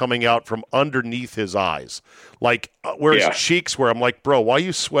sweat coming out from underneath his eyes. Like where his cheeks were. I'm like, bro, why are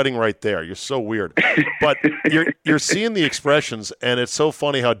you sweating right there? You're so weird. But you're seeing the expressions, and it's so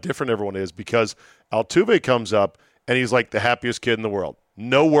funny how different everyone is because Altuve comes up, and he's like the happiest kid in the world.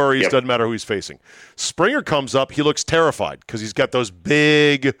 No worries, doesn't matter who he's facing. Springer comes up, he looks terrified because he's got those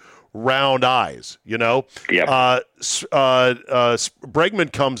big round eyes, Bregman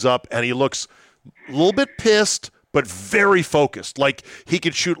comes up and he looks a little bit pissed, but very focused. Like he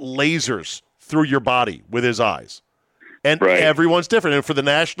could shoot lasers through your body with his eyes. And everyone's different. And for the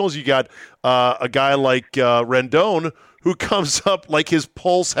Nationals, you got a guy like Rendon who comes up like his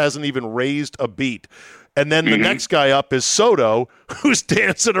pulse hasn't even raised a beat. And then the next guy up is Soto, who's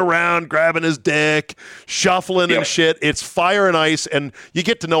dancing around, grabbing his dick, shuffling and shit. It's fire and ice, and you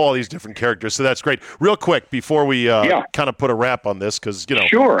get to know all these different characters, so that's great. Real quick, before we kind of put a wrap on this, because it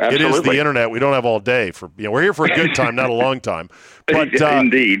is the internet. We don't have all day. We're here for a good time, not a long time. But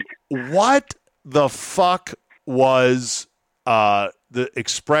indeed. What the fuck was the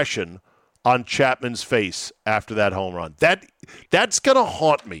expression on Chapman's face after that home run? That's going to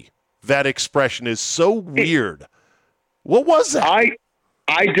haunt me. That expression is so weird. What was that?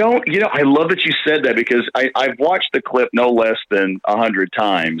 I don't, I love that you said that because I've watched the clip no less than 100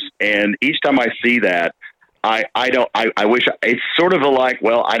 times. And each time I see that, I wish it's sort of my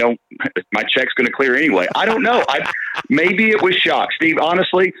check's going to clear anyway. I don't know. Maybe it was shock. Steve,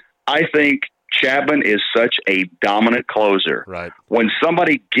 honestly, I think Chapman is such a dominant closer. Right. When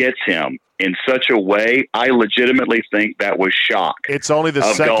somebody gets him in such a way, I legitimately think that was shock. It's only the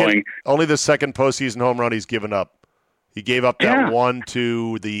second postseason home run he's given up. He gave up that one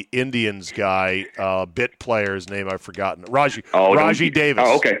to the Indians guy, bit player's name I've forgotten. Rajai Davis.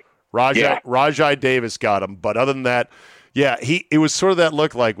 Oh, okay. Rajai Davis got him. But other than that, yeah, it was sort of that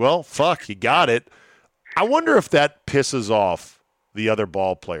look like, well, fuck, he got it. I wonder if that pisses off the other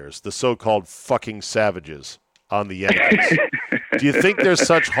ball players, the so-called fucking savages on the Yankees. Do you think they're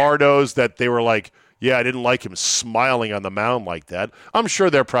such hardos that they were like, yeah, I didn't like him smiling on the mound like that? I'm sure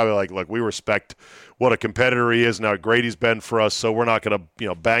they're probably like, look, we respect what a competitor he is and how great he's been for us, so we're not going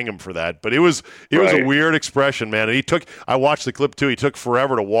to, bang him for that. But it was a weird expression, man. And I watched the clip too. He took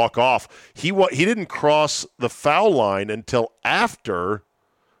forever to walk off. He didn't cross the foul line until after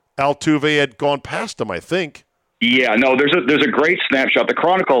Altuve had gone past him, I think. Yeah, no, there's a great snapshot.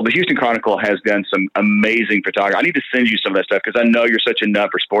 The Houston Chronicle has done some amazing photography. I need to send you some of that stuff because I know you're such a nut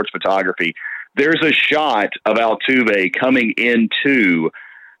for sports photography. There's a shot of Altuve coming into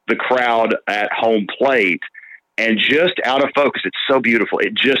the crowd at home plate, and just out of focus, it's so beautiful.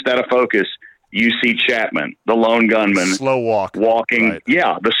 Just out of focus, you see Chapman, the lone gunman, slow walking. Right.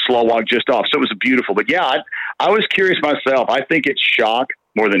 Yeah, the slow walk just off. So it was beautiful. But yeah, I was curious myself. I think it's shock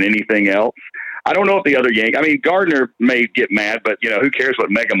more than anything else. I don't know if the other Yankees. I mean, Gardner may get mad, but who cares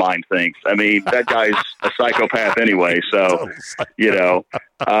what Megamind thinks? I mean, that guy's a psychopath anyway. So,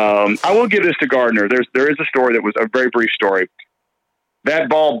 I will give this to Gardner. There is a story that was a very brief story. That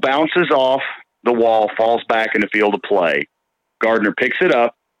ball bounces off the wall, falls back in the field of play. Gardner picks it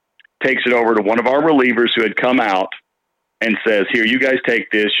up, takes it over to one of our relievers who had come out, and says, "Here, you guys take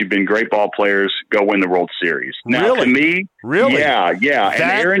this. You've been great ball players. Go win the World Series." Now, to me, yeah. And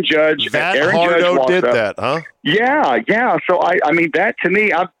Aaron Judge did up. That, huh? Yeah. So I mean, that to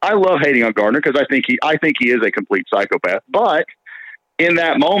me, I love hating on Gardner because I think he is a complete psychopath. But in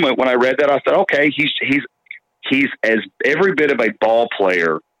that moment when I read that, I thought, okay, he's as every bit of a ball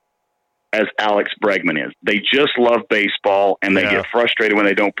player as Alex Bregman is. They just love baseball and they get frustrated when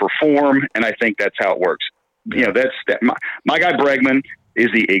they don't perform, and I think that's how it works. My guy Bregman is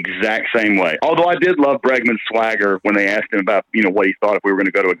the exact same way. Although I did love Bregman's swagger when they asked him about, what he thought if we were going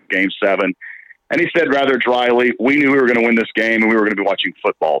to go to a Game 7. And he said rather dryly, we knew we were going to win this game and we were going to be watching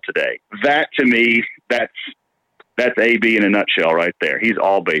football today. That, to me, that's AB in a nutshell right there. He's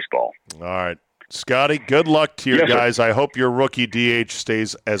all baseball. All right. Scotty, good luck to you guys. Sir. I hope your rookie DH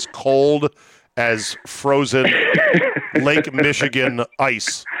stays as cold as frozen Lake Michigan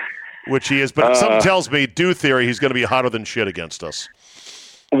ice. Which he is, but something tells me, due theory, he's going to be hotter than shit against us.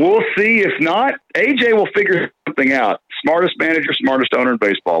 We'll see. If not, AJ will figure something out. Smartest manager, smartest owner in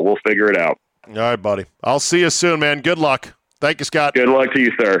baseball. We'll figure it out. All right, buddy. I'll see you soon, man. Good luck. Thank you, Scott. Good luck to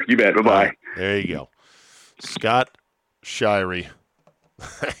you, sir. You bet. Bye-bye. Right, there you go. Scott Shirey.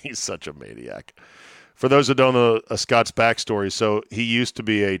 He's such a maniac. For those who don't know Scott's backstory, so he used to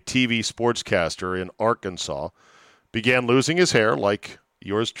be a TV sportscaster in Arkansas, began losing his hair like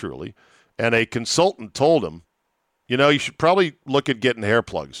yours truly, and a consultant told him, you should probably look at getting hair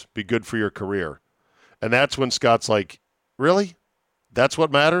plugs. Be good for your career. And that's when Scott's like, really? That's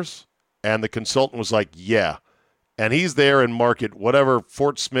what matters? And the consultant was like, yeah. And he's there in market, whatever,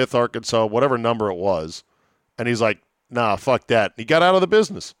 Fort Smith, Arkansas, whatever number it was. And he's like, nah, fuck that. He got out of the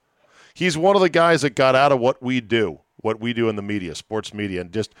business. He's one of the guys that got out of what we do in the media, sports media,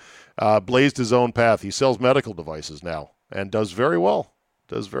 and just blazed his own path. He sells medical devices now and does very well.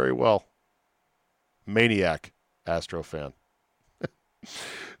 Maniac Astro fan.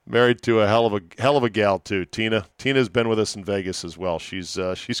 Married to a hell of a gal too, Tina. Tina's been with us in Vegas as well. She's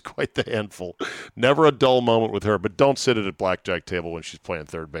quite the handful. Never a dull moment with her, but don't sit at a blackjack table when she's playing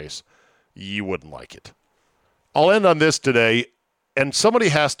third base. You wouldn't like it. I'll end on this today, and somebody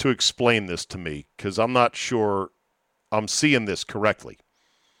has to explain this to me because I'm not sure I'm seeing this correctly.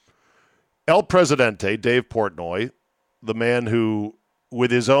 El Presidente, Dave Portnoy, the man who,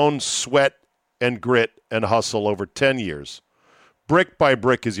 with his own sweat and grit and hustle over 10 years, brick by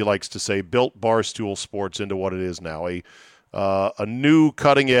brick, as he likes to say, built Barstool Sports into what it is now, a new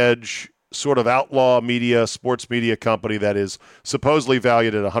cutting-edge sort of outlaw media, sports media company that is supposedly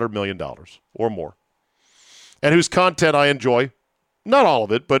valued at $100 million or more, and whose content I enjoy. Not all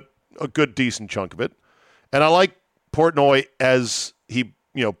of it, but a good, decent chunk of it. And I like Portnoy as he,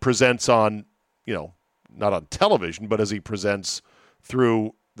 presents on, not on television, but as he presents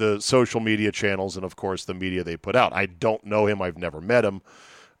through the social media channels and, of course, the media they put out. I don't know him. I've never met him.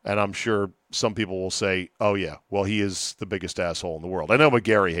 And I'm sure some people will say, oh, yeah, well, he is the biggest asshole in the world. I know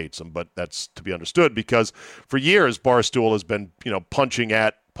McGarry hates him, but that's to be understood because for years Barstool has been, punching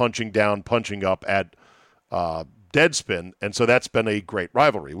at punching down, punching up at Deadspin, and so that's been a great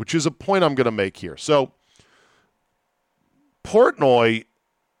rivalry, which is a point I'm going to make here. So Portnoy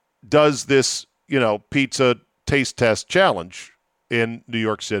does this, pizza taste test challenge in New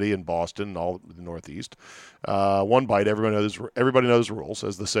York City and Boston and all the Northeast. One bite, everybody knows the rules,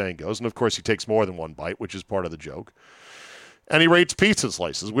 as the saying goes. And, of course, he takes more than one bite, which is part of the joke. And he rates pizza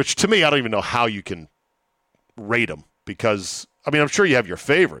slices, which to me, I don't even know how you can rate them because, I'm sure you have your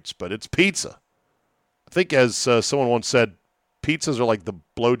favorites, but it's pizza. I think as someone once said, pizzas are like the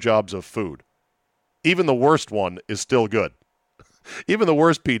blowjobs of food. Even the worst one is still good. Even the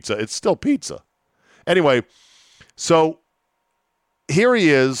worst pizza, it's still pizza. Anyway, so here he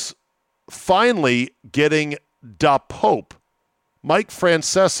is finally getting Da Pope, Mike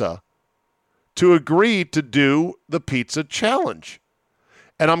Francesa, to agree to do the pizza challenge.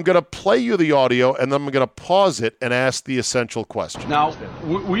 And I'm going to play you the audio, and then I'm going to pause it and ask the essential question. Now,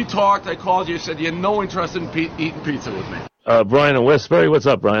 we talked. I called you. Said you had no interest in eating pizza with me. Brian in Westbury, what's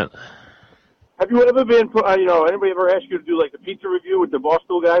up, Brian? Have you ever been, anybody ever asked you to do, like, the pizza review with the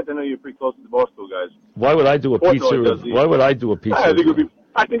Barstool guys? I know you're pretty close to the Barstool guys. Why would I do a pizza review? Why would I do a pizza review?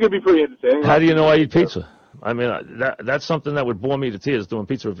 I think it'd be pretty entertaining. How do you know I eat pizza? That's something that would bore me to tears, doing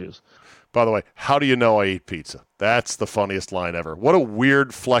pizza reviews. By the way, how do you know I eat pizza? That's the funniest line ever. What a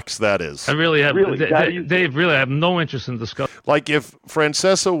weird flex that is. I really have. Dave, really, I have no interest in discussing. Like if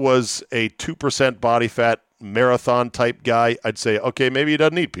Francesa was a 2% body fat marathon type guy, I'd say, okay, maybe he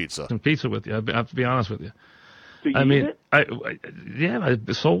doesn't eat pizza. Some pizza with you. I have to be honest with you. Do you eat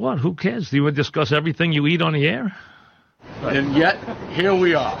it? So what? Who cares? Do you discuss everything you eat on the air? And yet, here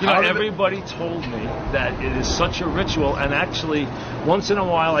we are. Everybody told me that it is such a ritual, and actually, once in a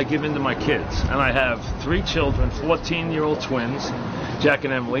while I give in to my kids. And I have 3 children, 14-year-old twins, Jack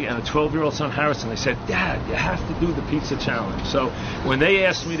and Emily, and a 12-year-old son, Harrison. They said, Dad, you have to do the pizza challenge. So when they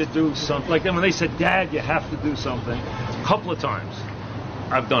asked me to do something, like when they said, Dad, you have to do something, a couple of times,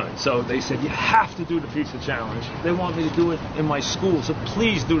 I've done it. So they said, you have to do the pizza challenge. They want me to do it in my school, so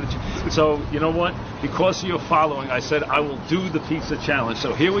please do it. So, you know what? Because of your following, I said, I will do the pizza challenge.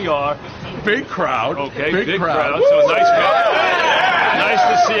 So here we are. Big crowd. Okay, big crowd. So nice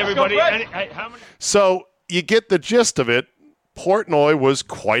to see everybody. So you get the gist of it. Portnoy was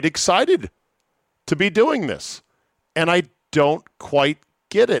quite excited to be doing this. And I don't quite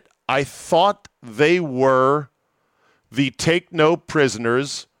get it. I thought they were the take no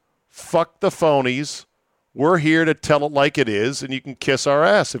prisoners, fuck the phonies, we're here to tell it like it is, and you can kiss our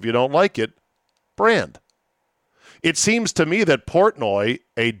ass if you don't like it, brand. It seems to me that Portnoy,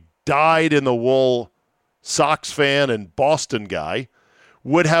 a dyed-in-the-wool Sox fan and Boston guy,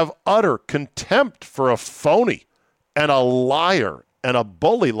 would have utter contempt for a phony and a liar and a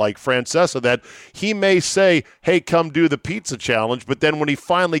bully like Francesa that he may say, hey, come do the pizza challenge, but then when he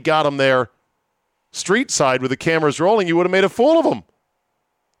finally got him there street side with the cameras rolling, you would have made a fool of him.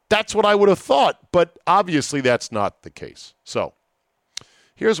 That's what I would have thought, but obviously that's not the case. So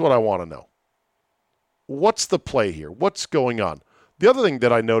here's what I want to know. What's the play here? What's going on? The other thing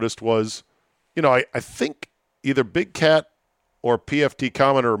that I noticed was, I think either Big Cat or PFT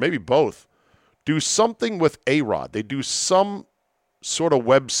Commenter, or maybe both, do something with A-Rod. They do some sort of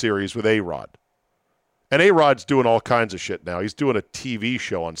web series with A-Rod. And A-Rod's doing all kinds of shit now. He's doing a TV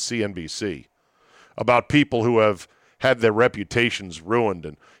show on CNBC about people who have had their reputations ruined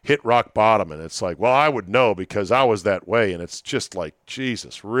and hit rock bottom. And it's like, well, I would know because I was that way. And it's just like,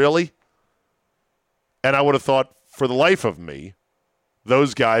 Jesus, really? And I would have thought, for the life of me,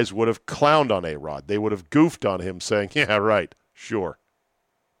 those guys would have clowned on A-Rod. They would have goofed on him saying, yeah, right, sure.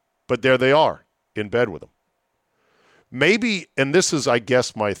 But there they are, in bed with him. Maybe, and this is, I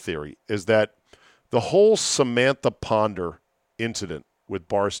guess, my theory, is that the whole Samantha Ponder incident with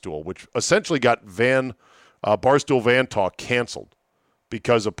Barstool, which essentially got Barstool Van Talk canceled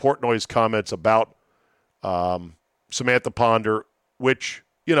because of Portnoy's comments about Samantha Ponder, which,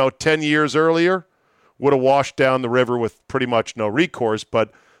 10 years earlier would have washed down the river with pretty much no recourse,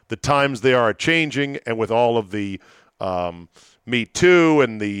 but the times they are changing, and with all of the Me Too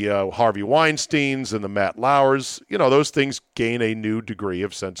and the Harvey Weinsteins and the Matt Lauers, those things gain a new degree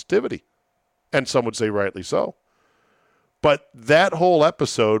of sensitivity. And some would say rightly so. But that whole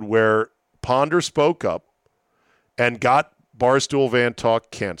episode where Ponder spoke up and got Barstool Van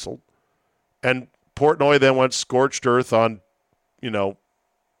Talk canceled, and Portnoy then went scorched earth on,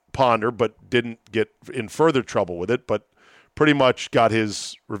 Ponder, but didn't get in further trouble with it, but pretty much got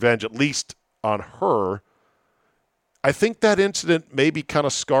his revenge, at least on her. I think that incident maybe kind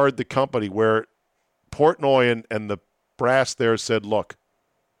of scarred the company, where Portnoy and the brass there said, look,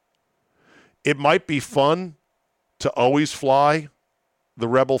 it might be fun to always fly the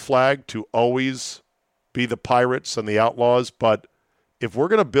rebel flag to always be the pirates and the outlaws, but if we're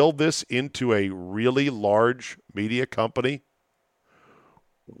going to build this into a really large media company,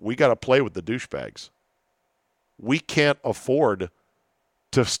 we got to play with the douchebags. We can't afford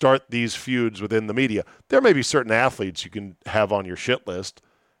to start these feuds within the media. There may be certain athletes you can have on your shit list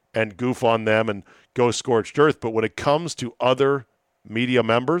and goof on them and go scorched earth, but when it comes to other media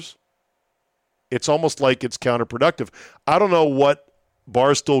members, it's almost like it's counterproductive. I don't know what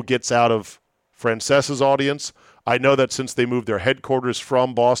Barstool gets out of Francesa's audience. I know that since they moved their headquarters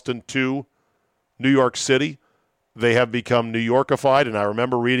from Boston to New York City, they have become New Yorkified, and I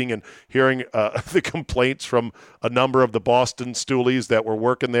remember reading and hearing the complaints from a number of the Boston stoolies that were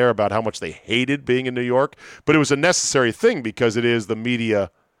working there about how much they hated being in New York. But it was a necessary thing because it is the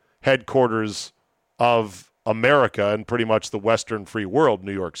media headquarters of America and pretty much the Western free world,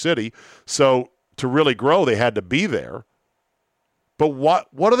 New York City. So to really grow, they had to be there. But what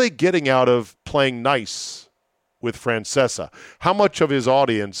are they getting out of playing nice with Francesa? How much of his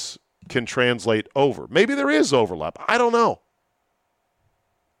audience can translate over? Maybe there is overlap. I don't know.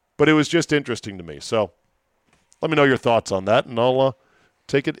 But it was just interesting to me. So let me know your thoughts on that, and I'll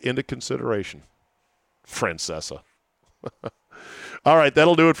take it into consideration. Francesa. All right,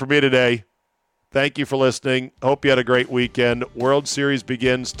 that'll do it for me today. Thank you for listening. Hope you had a great weekend. World Series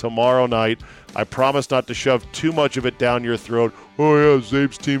begins tomorrow night. I promise not to shove too much of it down your throat. Oh, yeah,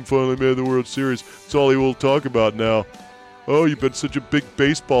 Zabe's team finally made the World Series. That's all he will talk about now. Oh, you've been such a big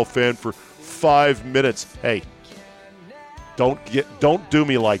baseball fan for 5 minutes. Hey, don't do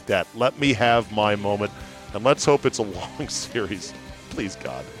me like that. Let me have my moment, and let's hope it's a long series. Please,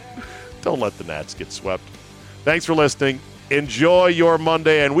 God, don't let the Nats get swept. Thanks for listening. Enjoy your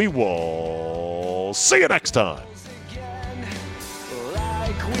Monday, and we will see you next time.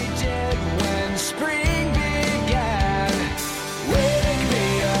 Like we did when spring began. Wake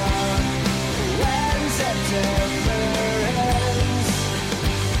me up when September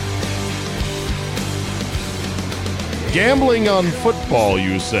ends. Gambling on football,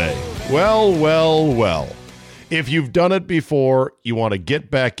 you say? Well, well, well. If you've done it before, you want to get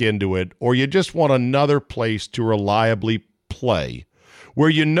back into it, or you just want another place to reliably play, where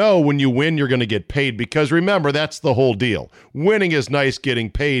you know when you win you're going to get paid, because remember, that's the whole deal. Winning is nice, getting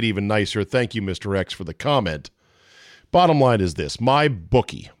paid even nicer. Thank you, Mr. X, for the comment. Bottom line is this: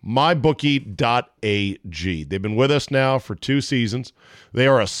 MyBookie, mybookie.ag. They've been with us now for 2 seasons. They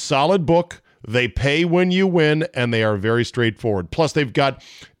are a solid book. They pay when you win, and they are very straightforward. Plus, they've got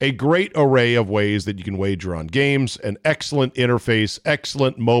a great array of ways that you can wager on games, an excellent interface,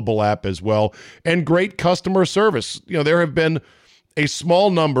 excellent mobile app as well, and great customer service. You know, there have been a small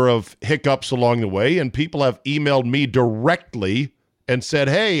number of hiccups along the way, and people have emailed me directly and said,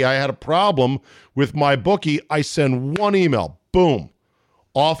 hey, I had a problem with MyBookie. I send one email, boom,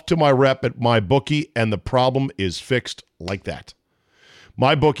 off to my rep at MyBookie, and the problem is fixed like that.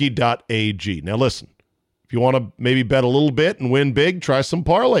 MyBookie.ag. Now listen, if you want to maybe bet a little bit and win big, try some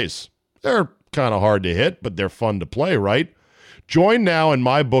parlays. They're kind of hard to hit, but they're fun to play, right? Join now and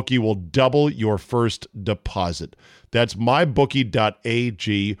MyBookie will double your first deposit. That's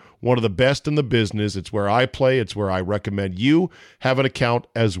MyBookie.ag, one of the best in the business. It's where I play. It's where I recommend you have an account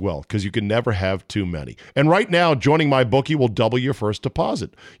as well, because you can never have too many. And right now, joining MyBookie will double your first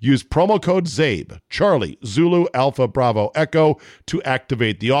deposit. Use promo code ZABE, Charlie, Zulu, Alpha, Bravo, Echo to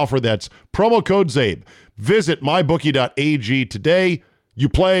activate the offer. That's promo code ZABE. Visit MyBookie.ag today. You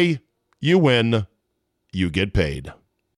play, you win, you get paid.